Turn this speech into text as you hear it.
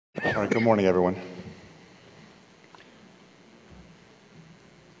All right, good morning, everyone.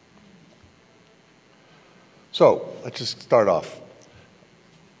 So, let's just start off.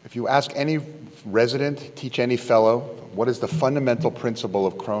 If you ask any resident, teach any fellow, what is the fundamental principle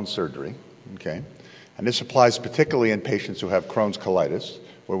of Crohn's surgery? Okay, and this applies particularly in patients who have Crohn's colitis,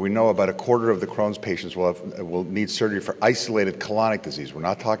 where we know about a quarter of the Crohn's patients will need surgery for isolated colonic disease. We're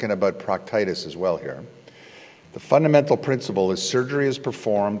not talking about proctitis as well here. The fundamental principle is surgery is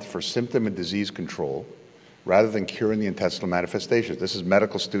performed for symptom and disease control rather than curing the intestinal manifestations. This is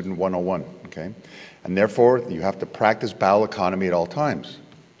medical student 101, okay? And therefore, you have to practice bowel economy at all times.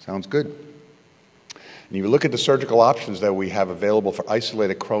 Sounds good. And you look at the surgical options that we have available for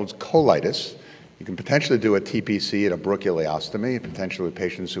isolated Crohn's colitis. You can potentially do a TPC and a bronchioleostomy, potentially with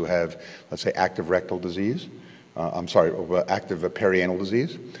patients who have, let's say, active rectal disease. Active perianal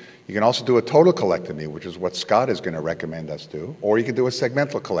disease. You can also do a total colectomy, which is what Scott is going to recommend us do, or you can do a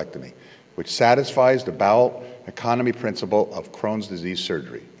segmental colectomy, which satisfies the bowel economy principle of Crohn's disease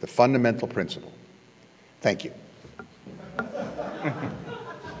surgery, the fundamental principle. Thank you.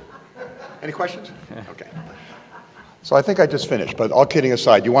 Any questions? Okay. So I think I just finished, but all kidding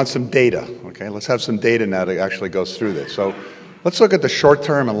aside, you want some data, okay? Let's have some data now that actually goes through this. So let's look at the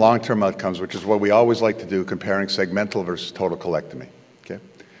short-term and long-term outcomes, which is what we always like to do, comparing segmental versus total colectomy, okay?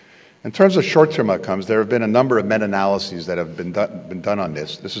 In terms of short-term outcomes, there have been a number of meta-analyses that have been done on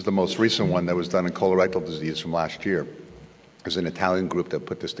this. This is the most recent one that was done in colorectal disease from last year. There's an Italian group that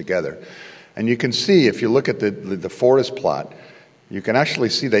put this together. And you can see, if you look at the forest plot, you can actually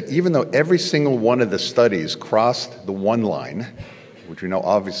see that even though every single one of the studies crossed the one line, which we know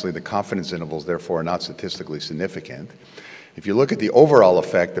obviously the confidence intervals therefore are not statistically significant, if you look at the overall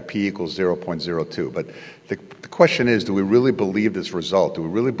effect, the p equals 0.02. But the question is, do we really believe this result? Do we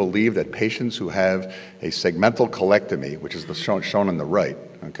really believe that patients who have a segmental colectomy, which is shown on the right,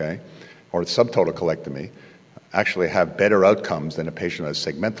 okay, or subtotal colectomy, actually have better outcomes than a patient who has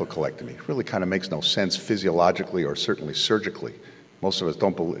segmental colectomy? It really kind of makes no sense physiologically or certainly surgically. Most of us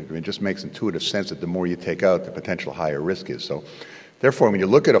don't believe. It just makes intuitive sense that the more you take out, the potential higher risk is. So, therefore, when you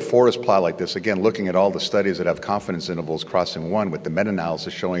look at a forest plot like this, again, looking at all the studies that have confidence intervals crossing one with the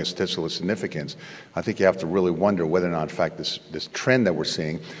meta-analysis showing a statistical significance, I think you have to really wonder whether or not, in fact, this trend that we're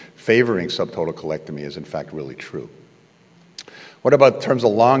seeing favoring subtotal colectomy is, in fact, really true. What about in terms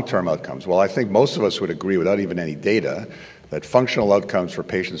of long-term outcomes? Well, I think most of us would agree, without even any data, that functional outcomes for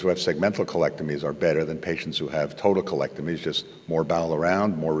patients who have segmental colectomies are better than patients who have total colectomies, just more bowel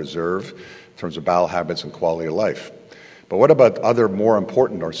around, more reserve in terms of bowel habits and quality of life. But what about other more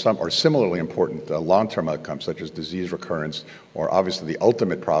important or similarly important long-term outcomes, such as disease recurrence, or obviously the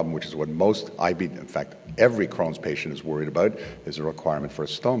ultimate problem, which is what most in fact, every Crohn's patient is worried about, is a requirement for a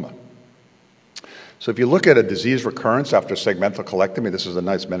stoma. So if you look at a disease recurrence after segmental colectomy, this is a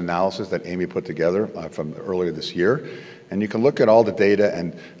nice meta-analysis that Amy put together from earlier this year, and you can look at all the data,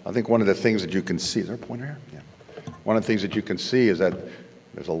 and I think one of the things that you can see, is there a pointer here? Yeah. One of the things that you can see is that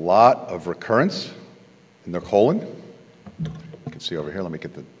there's a lot of recurrence in the colon. You can see over here, let me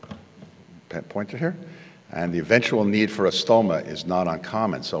get the pointer here. And the eventual need for a stoma is not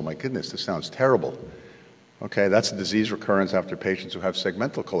uncommon. So my goodness, this sounds terrible. Okay, that's a disease recurrence after patients who have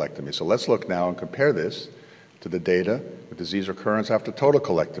segmental colectomy. So let's look now and compare this to the data with disease recurrence after total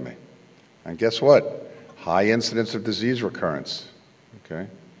colectomy. And guess what? High incidence of disease recurrence. Okay?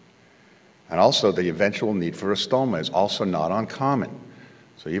 And also the eventual need for a stoma is also not uncommon.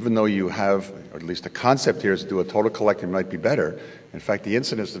 So even though you have, or at least the concept here is to do a total colectomy might be better, in fact the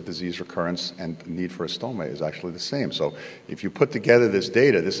incidence of disease recurrence and need for a stoma is actually the same. So if you put together this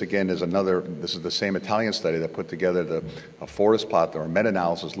data, this again is this is the same Italian study that put together a forest plot or a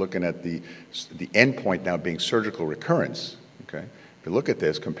meta-analysis looking at the endpoint now being surgical recurrence. Okay? If you look at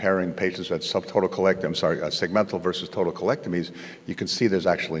this, comparing patients who had segmental versus total colectomies, you can see there's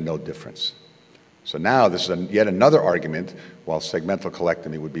actually no difference. So now this is yet another argument, while segmental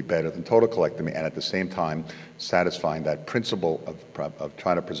colectomy would be better than total colectomy, and at the same time satisfying that principle of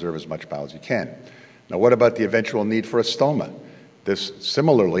trying to preserve as much bowel as you can. Now what about the eventual need for a stoma? This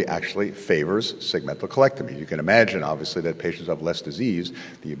similarly actually favors segmental colectomy. You can imagine, obviously, that patients who have less disease,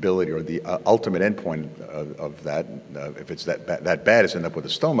 the ability or the ultimate endpoint of that, if it's that bad as end up with a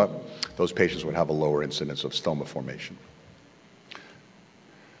stoma, those patients would have a lower incidence of stoma formation.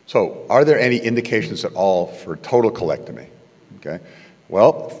 So, are there any indications at all for total colectomy? Okay.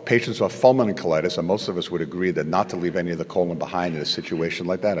 Well, patients who have fulminant colitis, and most of us would agree that not to leave any of the colon behind in a situation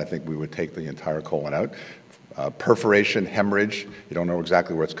like that. I think we would take the entire colon out. Perforation, hemorrhage, you don't know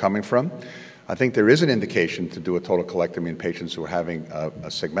exactly where it's coming from. I think there is an indication to do a total colectomy in patients who are having a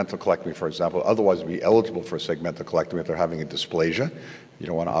segmental colectomy, for example, otherwise be eligible for a segmental colectomy if they're having a dysplasia. You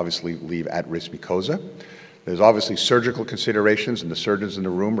don't want to obviously leave at-risk mucosa. There's obviously surgical considerations in the surgeons in the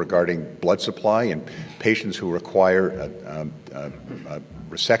room regarding blood supply and patients who require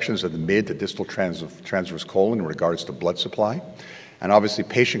resections of the mid to distal transverse colon in regards to blood supply. And obviously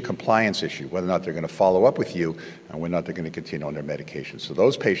patient compliance issue, whether or not they're going to follow up with you and whether or not they're going to continue on their medication. So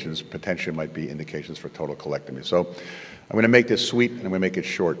those patients potentially might be indications for total colectomy. So I'm going to make this sweet and I'm going to make it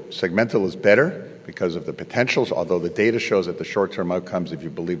short. Segmental is better because of the potentials, although the data shows that the short-term outcomes, if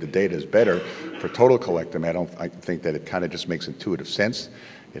you believe the data is better for total colectomy, I think that it kind of just makes intuitive sense.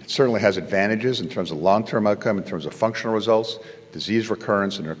 It certainly has advantages in terms of long-term outcome, in terms of functional results, disease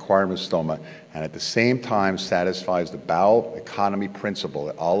recurrence, and requirement of stoma, and at the same time satisfies the bowel economy principle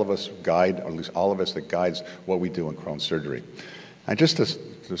that all of us guide, or at least all of us that guides what we do in Crohn's surgery. And just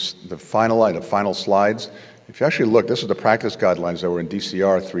the final slides, if you actually look, this is the practice guidelines that were in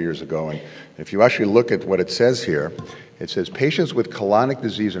DCR 3 years ago, and if you actually look at what it says here, it says patients with colonic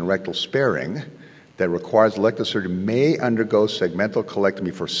disease and rectal sparing that requires elective surgery may undergo segmental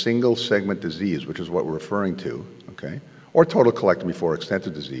colectomy for single segment disease, which is what we're referring to, okay, or total colectomy for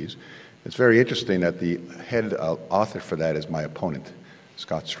extensive disease. It's very interesting that the head author for that is my opponent,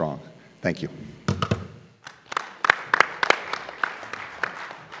 Scott Strong. Thank you.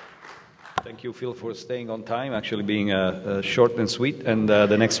 Thank you, Phil, for staying on time, actually being short and sweet. And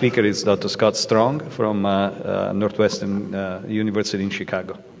the next speaker is Dr. Scott Strong from Northwestern University in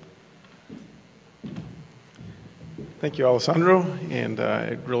Chicago. Thank you, Alessandro, and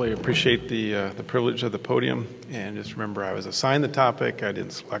I really appreciate the privilege of the podium. And just remember, I was assigned the topic, I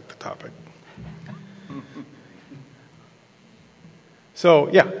didn't select the topic. So,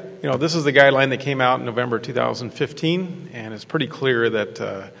 yeah, this is the guideline that came out in November 2015, and it's pretty clear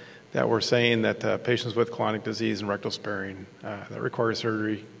that that we're saying that patients with colonic disease and rectal sparing that require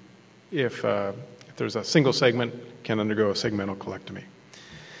surgery, if there's a single segment, can undergo a segmental colectomy.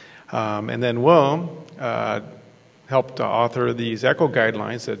 And then Will helped author these ECHO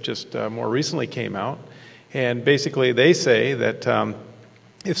guidelines that just more recently came out. And basically they say that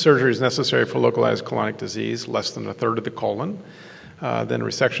if surgery is necessary for localized colonic disease, less than a third of the colon, then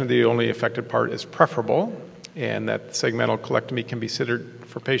resection of the only affected part is preferable, and that segmental colectomy can be considered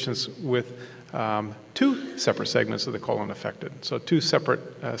for patients with 2 separate segments of the colon affected. So 2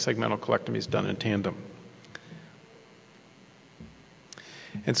 separate segmental colectomies done in tandem.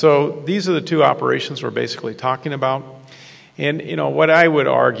 And so these are the 2 operations we're basically talking about. And, what I would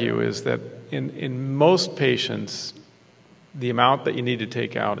argue is that in most patients, the amount that you need to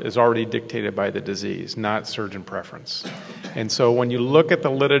take out is already dictated by the disease, not surgeon preference. And so when you look at the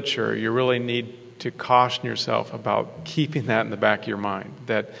literature, you really need to caution yourself about keeping that in the back of your mind,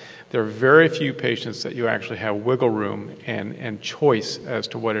 that there are very few patients that you actually have wiggle room and choice as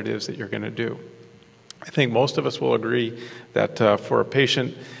to what it is that you're going to do. I think most of us will agree that for a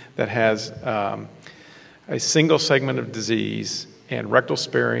patient that has a single segment of disease and rectal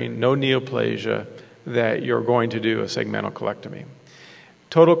sparing, no neoplasia, that you're going to do a segmental colectomy.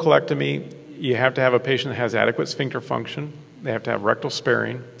 Total colectomy, you have to have a patient that has adequate sphincter function. They have to have rectal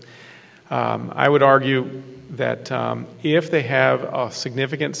sparing. I would argue that if they have a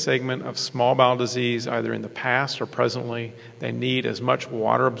significant segment of small bowel disease, either in the past or presently, they need as much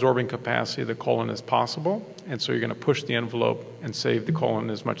water-absorbing capacity of the colon as possible, and so you're going to push the envelope and save the colon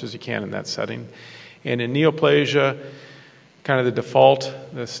as much as you can in that setting. And in neoplasia, kind of the default,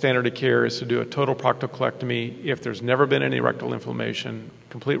 the standard of care is to do a total proctocolectomy. If there's never been any rectal inflammation,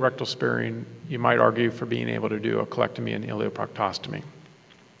 complete rectal sparing, you might argue for being able to do a colectomy and ileoproctostomy.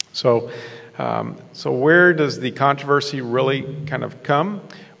 So where does the controversy really kind of come?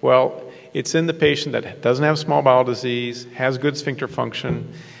 Well, it's in the patient that doesn't have small bowel disease, has good sphincter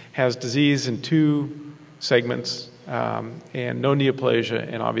function, has disease in 2 segments, and no neoplasia,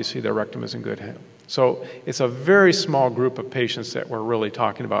 and obviously their rectum is in good health. So it's a very small group of patients that we're really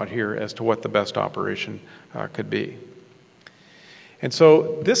talking about here as to what the best operation could be. And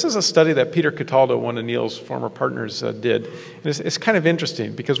so this is a study that Peter Cataldo, one of Neil's former partners, did. And it's kind of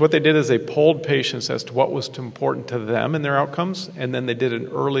interesting because what they did is they polled patients as to what was important to them in their outcomes, and then they did an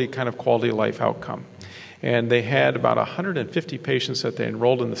early kind of quality of life outcome. And they had about 150 patients that they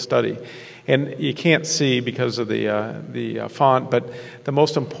enrolled in the study. And you can't see because of the font, but the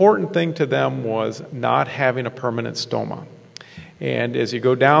most important thing to them was not having a permanent stoma. And as you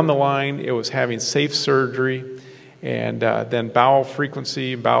go down the line, it was having safe surgery, and then bowel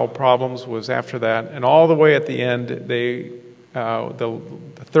frequency, bowel problems was after that. And all the way at the end, the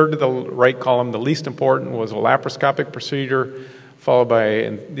third to the right column, the least important, was a laparoscopic procedure, followed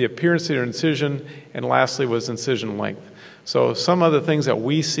by the appearance of the incision, and lastly was incision length. So some of the things that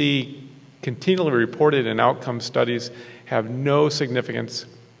we see continually reported in outcome studies have no significance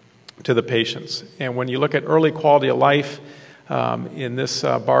to the patients. And when you look at early quality of life in this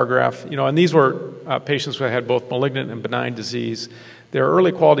bar graph, and these were patients who had both malignant and benign disease, their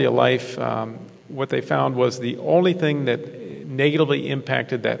early quality of life, what they found was the only thing that negatively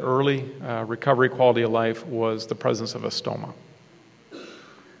impacted that early recovery quality of life was the presence of a stoma.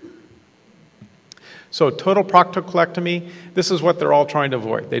 So total proctocolectomy, this is what they're all trying to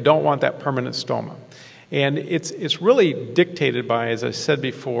avoid. They don't want that permanent stoma. And it's really dictated by, as I said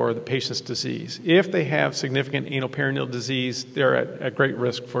before, the patient's disease. If they have significant anal-perineal disease, they're at great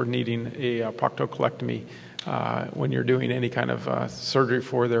risk for needing a proctocolectomy when you're doing any kind of surgery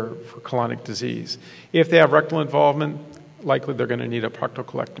for colonic disease. If they have rectal involvement, likely they're going to need a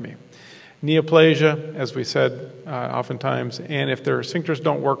proctocolectomy. Neoplasia, as we said oftentimes, and if their sphincters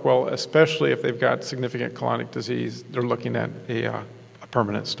don't work well, especially if they've got significant colonic disease, they're looking at a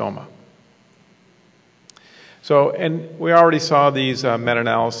permanent stoma. So, and we already saw these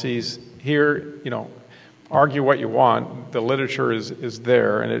meta-analyses here. Argue what you want. The literature is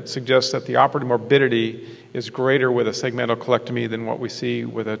there, and it suggests that the operative morbidity is greater with a segmental colectomy than what we see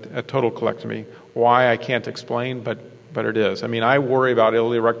with a total colectomy. Why, I can't explain, but it is. I mean, I worry about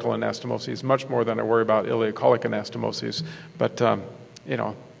ileorectal anastomosis much more than I worry about ileocolic anastomosis, but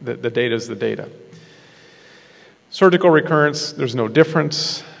the data is the data. Surgical recurrence, there's no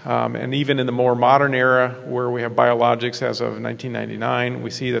difference. And even in the more modern era where we have biologics as of 1999, we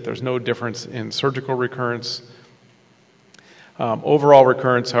see that there's no difference in surgical recurrence. Overall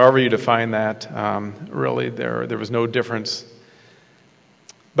recurrence, however you define that, really there was no difference.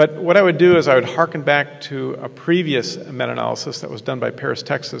 But what I would do is I would hearken back to a previous meta-analysis that was done by Paris,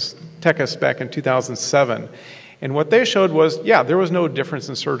 Texas back in 2007. And what they showed was, there was no difference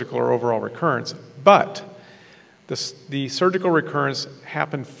in surgical or overall recurrence, but the surgical recurrence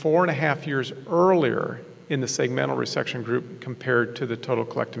happened 4.5 years earlier in the segmental resection group compared to the total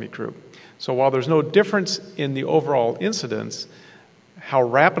colectomy group. So while there's no difference in the overall incidence, how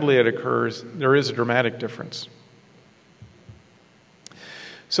rapidly it occurs, there is a dramatic difference.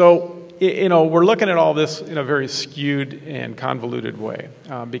 So, we're looking at all this in a very skewed and convoluted way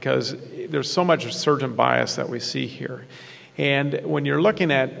because there's so much surgeon bias that we see here. And when you're looking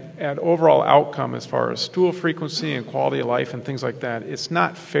at overall outcome as far as stool frequency and quality of life and things like that, it's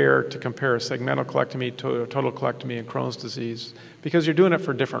not fair to compare a segmental colectomy to a total colectomy in Crohn's disease because you're doing it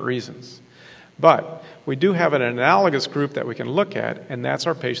for different reasons. But we do have an analogous group that we can look at, and that's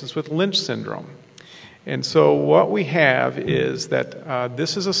our patients with Lynch syndrome. And so what we have is that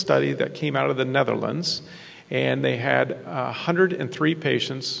this is a study that came out of the Netherlands, and they had 103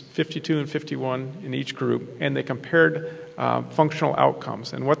 patients, 52 and 51 in each group, and they compared functional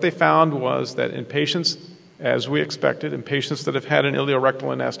outcomes. And what they found was that in patients, as we expected, in patients that have had an ileorectal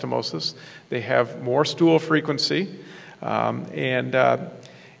anastomosis, they have more stool frequency, and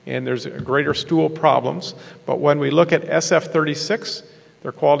there's greater stool problems. But when we look at SF36,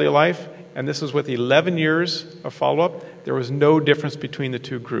 their quality of life, and this is with 11 years of follow-up, there was no difference between the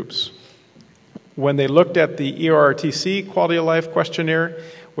two groups. When they looked at the EORTC quality of life questionnaire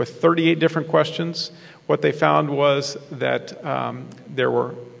with 38 different questions, what they found was that there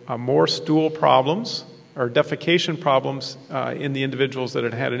were more stool problems or defecation problems in the individuals that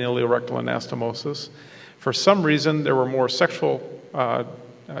had an ileorectal anastomosis. For some reason, there were more sexual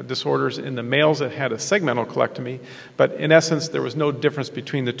disorders in the males that had a segmental colectomy, but in essence, there was no difference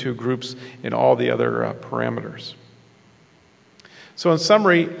between the two groups in all the other parameters. So in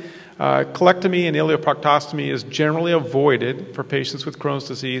summary, colectomy and ileoproctostomy is generally avoided for patients with Crohn's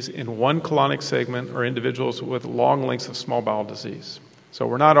disease in one colonic segment or individuals with long lengths of small bowel disease. So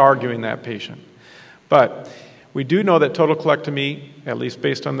we're not arguing that patient. But we do know that total colectomy, at least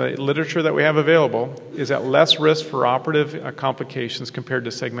based on the literature that we have available, is at less risk for operative complications compared to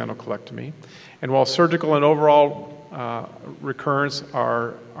segmental colectomy. And while surgical and overall recurrence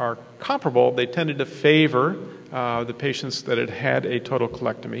are comparable, they tended to favor the patients that had a total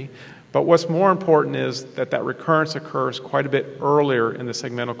colectomy. But what's more important is that recurrence occurs quite a bit earlier in the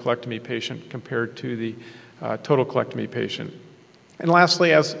segmental colectomy patient compared to the total colectomy patient. And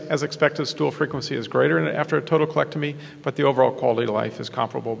lastly, as expected, stool frequency is greater after a total colectomy, but the overall quality of life is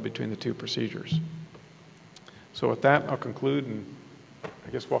comparable between the two procedures. So with that, I'll conclude and I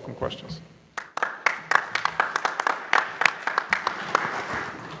guess welcome questions.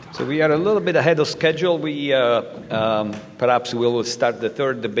 So we are a little bit ahead of schedule. We perhaps will start the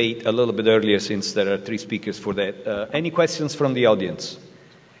third debate a little bit earlier since there are 3 speakers for that. Any questions from the audience?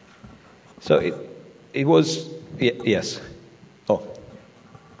 So it was, yes. Oh,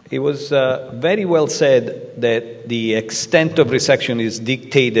 It was very well said that the extent of resection is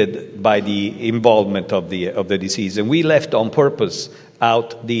dictated by the involvement of the disease. And we left on purpose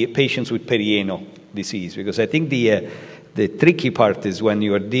out the patients with perianal disease, because I think the tricky part is when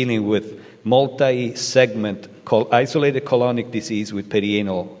you are dealing with multi-segment isolated colonic disease with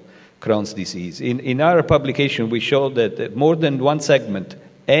perianal Crohn's disease. In our publication, we showed that more than one segment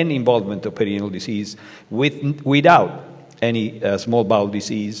and involvement of perianal disease without any small bowel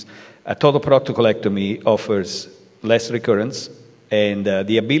disease, a total proctocolectomy offers less recurrence and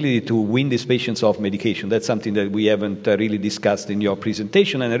the ability to wean these patients off medication. That's something that we haven't really discussed in your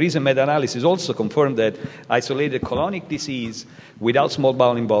presentation. And a recent meta-analysis also confirmed that isolated colonic disease without small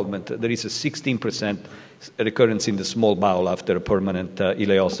bowel involvement, there is a 16% recurrence in the small bowel after a permanent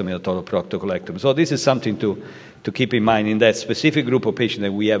ileostomy or total proctocolectomy. So this is something to keep in mind in that specific group of patients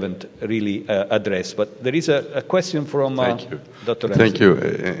that we haven't really addressed. But there is a question from Thank you. Dr. Ramsey. Thank you.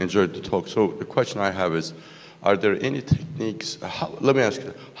 Enjoyed the talk. So the question I have is, are there any techniques, let me ask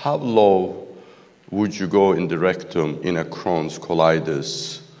you, how low would you go in the rectum in a Crohn's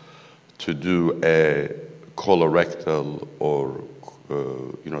colitis to do a colorectal or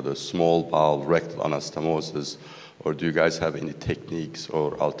the small bowel rectal anastomosis, or do you guys have any techniques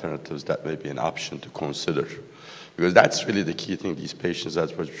or alternatives that may be an option to consider? Because that's really the key thing. These patients,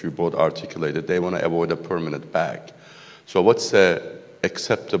 that's what you both articulated, they want to avoid a permanent bag. So what's the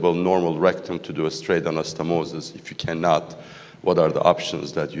acceptable normal rectum to do a straight anastomosis? If you cannot, what are the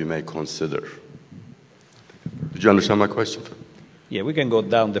options that you may consider? Did you understand my question? Yeah, we can go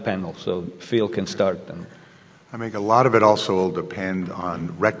down the panel, so Phil can start. I think a lot of it also will depend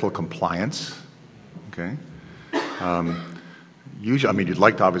on rectal compliance, okay? Usually, you'd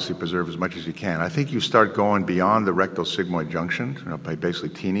like to obviously preserve as much as you can. I think you start going beyond the rectal sigmoid junction, by basically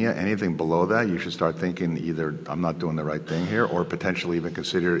tinea. Anything below that, you should start thinking either I'm not doing the right thing here, or potentially even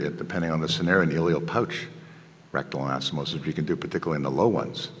consider it, depending on the scenario, an ileal pouch rectal anastomosis, which you can do particularly in the low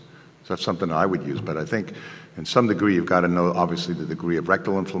ones. So that's something I would use, but I think in some degree you've got to know obviously the degree of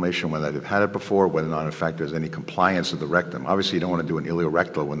rectal inflammation, whether they've had it before, whether or not in fact there's any compliance of the rectum. Obviously you don't want to do an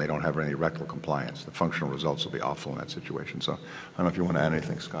ileorectal when they don't have any rectal compliance. The functional results will be awful in that situation. So I don't know if you want to add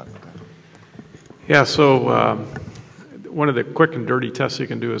anything, Scott. Yeah, so one of the quick and dirty tests you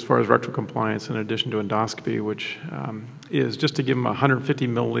can do as far as rectal compliance, in addition to endoscopy, which is just to give them a 150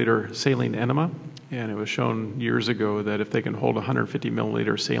 milliliter saline enema. And it was shown years ago that if they can hold 150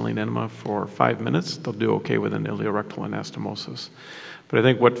 milliliter saline enema for 5 minutes, they'll do okay with an ileorectal anastomosis. But I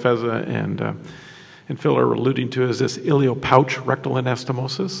think what Feza and Phil are alluding to is this ileopouch rectal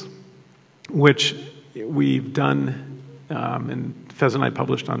anastomosis, which we've done, and Feza and I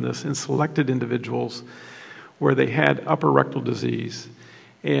published on this, in selected individuals where they had upper rectal disease,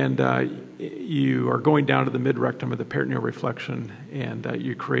 and you are going down to the mid-rectum of the peritoneal reflection, and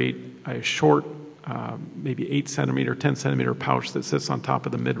you create a short, maybe 8 centimeter, 10 centimeter pouch that sits on top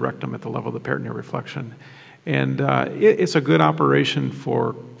of the mid-rectum at the level of the peritoneal reflection. And it's a good operation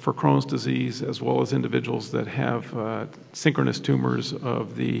for Crohn's disease, as well as individuals that have synchronous tumors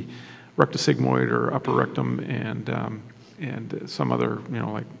of the rectosigmoid or upper rectum and some other,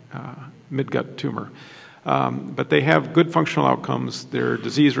 like midgut tumor. But they have good functional outcomes. Their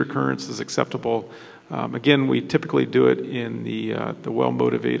disease recurrence is acceptable. Again, we typically do it in the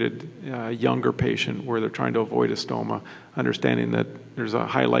well-motivated younger patient where they're trying to avoid a stoma, understanding that there's a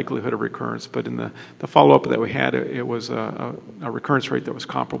high likelihood of recurrence. But in the follow-up that we had, it was a recurrence rate that was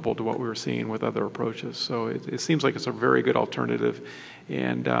comparable to what we were seeing with other approaches. So it seems like it's a very good alternative.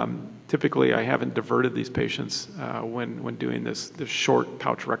 And typically, I haven't diverted these patients when doing this short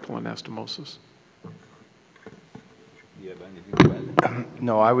pouch rectal anastomosis.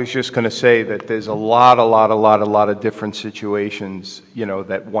 No, I was just going to say that there's a lot of different situations,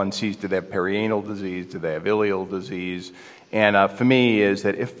 that one sees. Do they have perianal disease? Do they have ileal disease? And for me is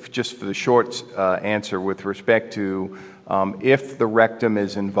that if, just for the short answer with respect to if the rectum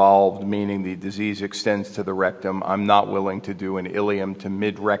is involved, meaning the disease extends to the rectum, I'm not willing to do an ileum to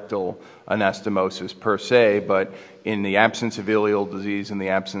mid-rectal anastomosis per se, but in the absence of ileal disease, in the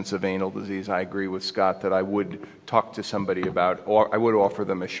absence of anal disease, I agree with Scott that I would talk to somebody about, or I would offer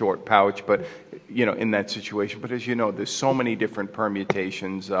them a short pouch, but in that situation. But as you know, there's so many different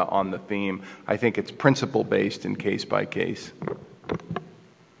permutations on the theme. I think it's principle-based and case by case.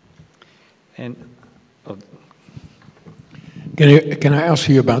 And Can I ask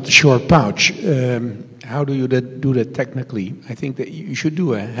you about the short pouch? How do you do that technically? I think that you should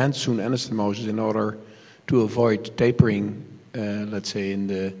do a hand-sewn anastomosis in order to avoid tapering, let's say, on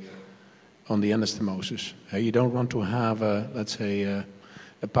the anastomosis. You don't want to have, let's say,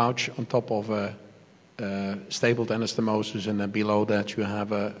 a pouch on top of a stapled anastomosis, and then below that you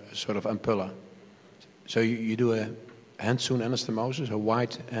have a sort of ampulla. So you do a hand-sewn anastomosis, a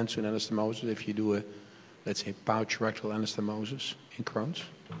wide hand-sewn anastomosis, if you do a, let's say, pouch rectal anastomosis in Crohn's.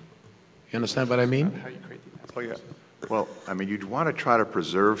 You understand what I mean? How you create the Oh, yeah. Well, I mean, you'd want to try to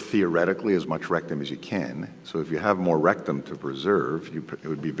preserve theoretically as much rectum as you can. So if you have more rectum to preserve, it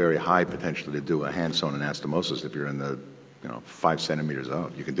would be very high potentially to do a hand-sewn anastomosis if you're in the 5 centimeters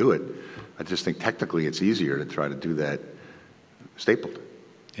out. You can do it. I just think technically it's easier to try to do that stapled.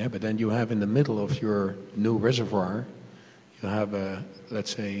 Yeah, but then you have in the middle of your new reservoir, you have a,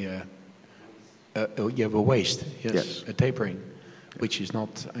 let's say, you have a waste, yes, a tapering, which is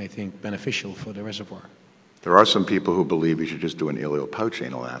not, I think, beneficial for the reservoir. There are some people who believe you should just do an ileopouch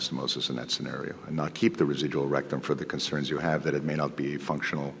anal anastomosis in that scenario and not keep the residual rectum for the concerns you have that it may not be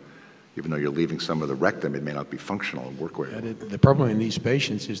functional. Even though you're leaving some of the rectum, it may not be functional and work well. The problem in these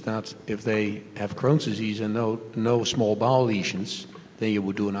patients is that if they have Crohn's disease and no small bowel lesions, then you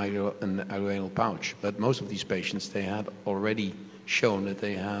would do an ileoanal pouch. But most of these patients, they had already shown that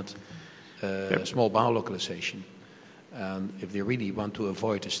they had small bowel localization. And if they really want to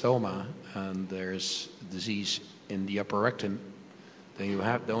avoid a stoma and there's disease in the upper rectum, then you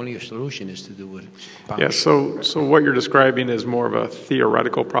have the only solution is to do it. Yeah, so what you're describing is more of a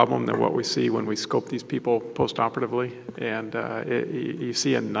theoretical problem than what we see when we scope these people post-operatively, and you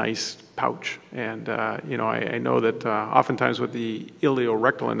see a nice pouch. And I know that oftentimes with the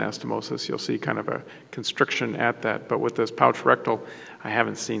ileorectal anastomosis, you'll see kind of a constriction at that, but with this pouch rectal, I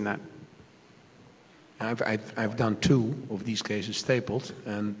haven't seen that. I've done 2 of these cases stapled,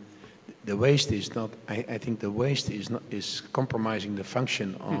 and the waste is not. I think the waste is compromising the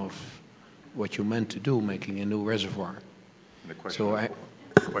function of what you meant to do, making a new reservoir. The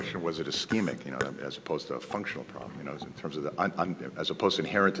question was it ischemic, as opposed to a functional problem, in terms of as opposed to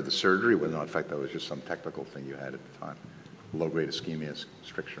inherent to the surgery, whether or not in fact that was just some technical thing you had at the time, low-grade ischemia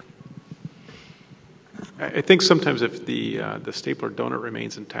stricture. I think sometimes if the stapler donut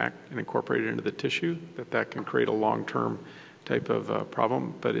remains intact and incorporated into the tissue, that can create a long-term type of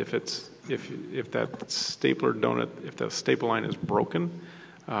problem. But if that stapler donut, if the staple line is broken,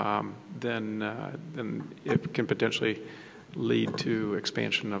 then it can potentially lead to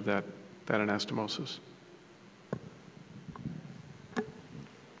expansion of that anastomosis.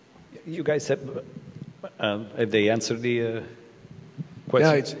 You guys have they answered the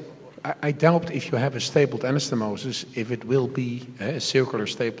question? Yeah, I doubt if you have a stapled anastomosis, if it will be a circular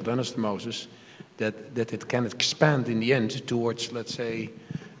stapled anastomosis, that it can expand in the end towards, let's say,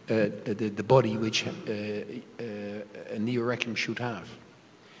 the body which a neorectum should have.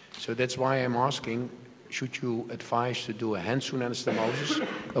 So that's why I'm asking, should you advise to do a hand-sewn anastomosis,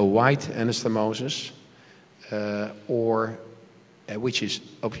 a wide anastomosis, or which is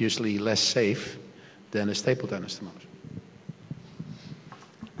obviously less safe than a stapled anastomosis?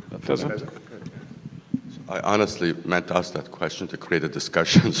 I honestly meant to ask that question to create a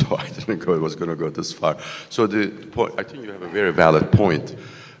discussion, so I didn't was going to go this far. So the point, I think you have a very valid point.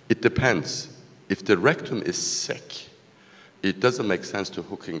 It depends. If the rectum is sick, it doesn't make sense to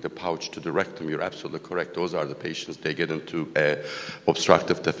hooking the pouch to the rectum. You're absolutely correct. Those are the patients, they get into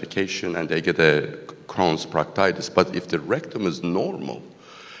obstructive defecation and they get a Crohn's proctitis. But if the rectum is normal,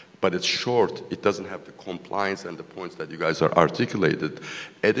 but it's short, it doesn't have the compliance and the points that you guys are articulated,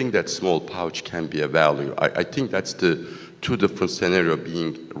 adding that small pouch can be a value. I think that's the 2 different scenario,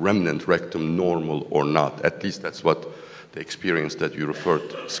 being remnant rectum normal or not. At least that's what the experience that you referred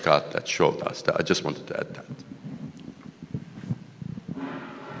to, Scott, that showed us. I just wanted to add that.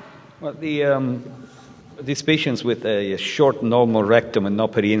 Well, these patients with a short normal rectum and no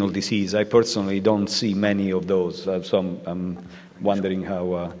perianal disease, I personally don't see many of those. So I'm wondering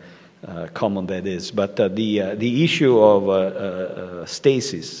how common that is. But the issue of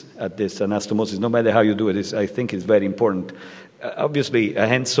stasis at this anastomosis, no matter how you do it, I think is very important. Obviously, a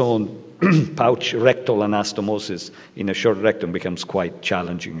hand-sewn pouch rectal anastomosis in a short rectum becomes quite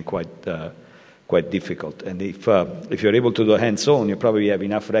challenging and quite difficult. And if you're able to do a hand-sewn, you probably have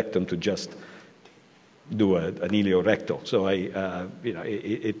enough rectum to just do an ileorectal. So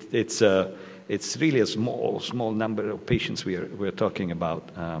it's really a small number of patients we're talking about,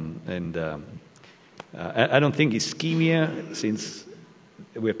 and I don't think ischemia, since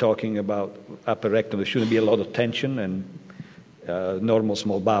we're talking about upper rectum, there shouldn't be a lot of tension, and normal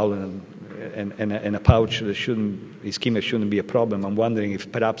small bowel and a pouch, ischemia shouldn't be a problem. I'm wondering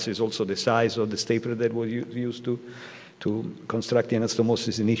if perhaps it's also the size of the stapler that was used to construct the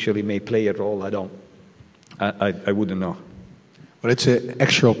anastomosis initially may play a role. I wouldn't know. Well, it's an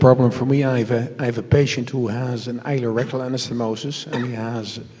actual problem for me. I have a patient who has an ileorectal anastomosis, and he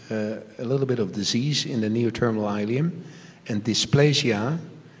has a little bit of disease in the neoterminal ileum and dysplasia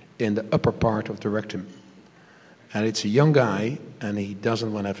in the upper part of the rectum. And it's a young guy, and he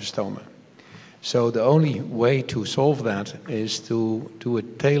doesn't want to have a stoma. So the only way to solve that is to do a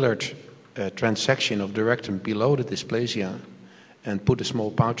tailored transection of the rectum below the dysplasia and put a small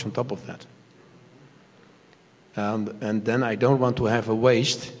pouch on top of that. And then I don't want to have a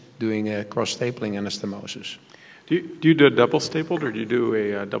waste doing a cross-stapling anastomosis. Do you do a double stapled, or do you do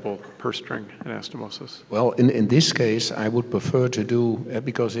a double purse string anastomosis? Well, in this case, I would prefer to do,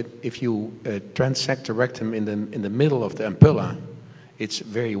 because if you transect the rectum in the middle of the ampulla, it's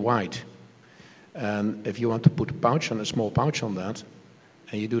very wide. And if you want to put a small pouch on that,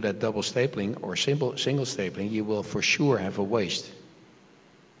 and you do that double stapling or single stapling, you will for sure have a waste.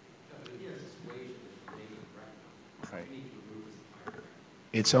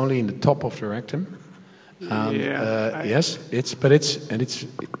 It's only in the top of the rectum. Yes, you're. It's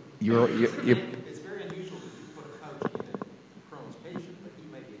very unusual that you put a pouch in a Crohn's patient, but he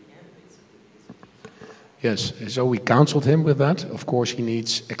may be a candidate. Yes, so we counseled him with that. Of course, he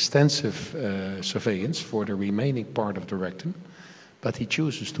needs extensive surveillance for the remaining part of the rectum, but he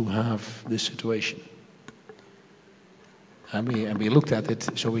chooses to have this situation. And we looked at it,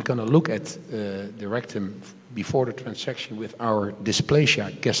 so we're going to look at the rectum before the transection with our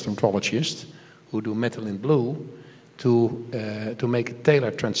dysplasia gastroenterologist, who do methylene blue, to make a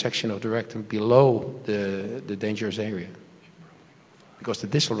tailored transection of the rectum below the dangerous area. Because the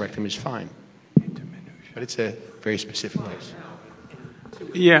distal rectum is fine, but it's a very specific case.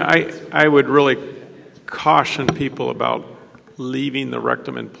 Yeah, I would really caution people about leaving the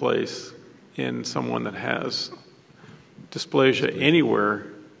rectum in place in someone that has dysplasia anywhere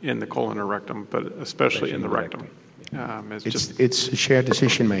in the colon or rectum, but especially in the rectum. It's a shared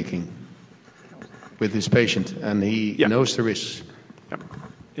decision making with this patient, and he knows the risks. Yep.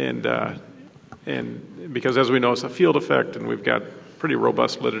 And because, as we know, it's a field effect, and we've got pretty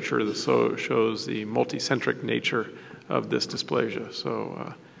robust literature that shows the multicentric nature of this dysplasia.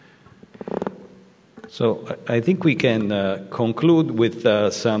 So I think we can conclude with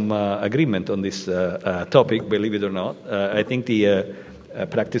some agreement on this topic, believe it or not. I think the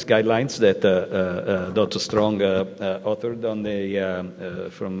practice guidelines that Dr. Strong authored on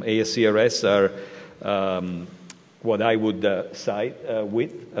from ASCRS are what I would cite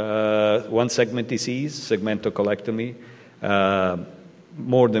with one segment disease, segmentocolectomy,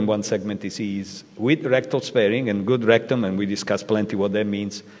 more than one segment disease with rectal sparing and good rectum, and we discussed plenty what that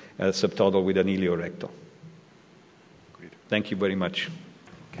means, subtotal with an iliorectal. Thank you very much.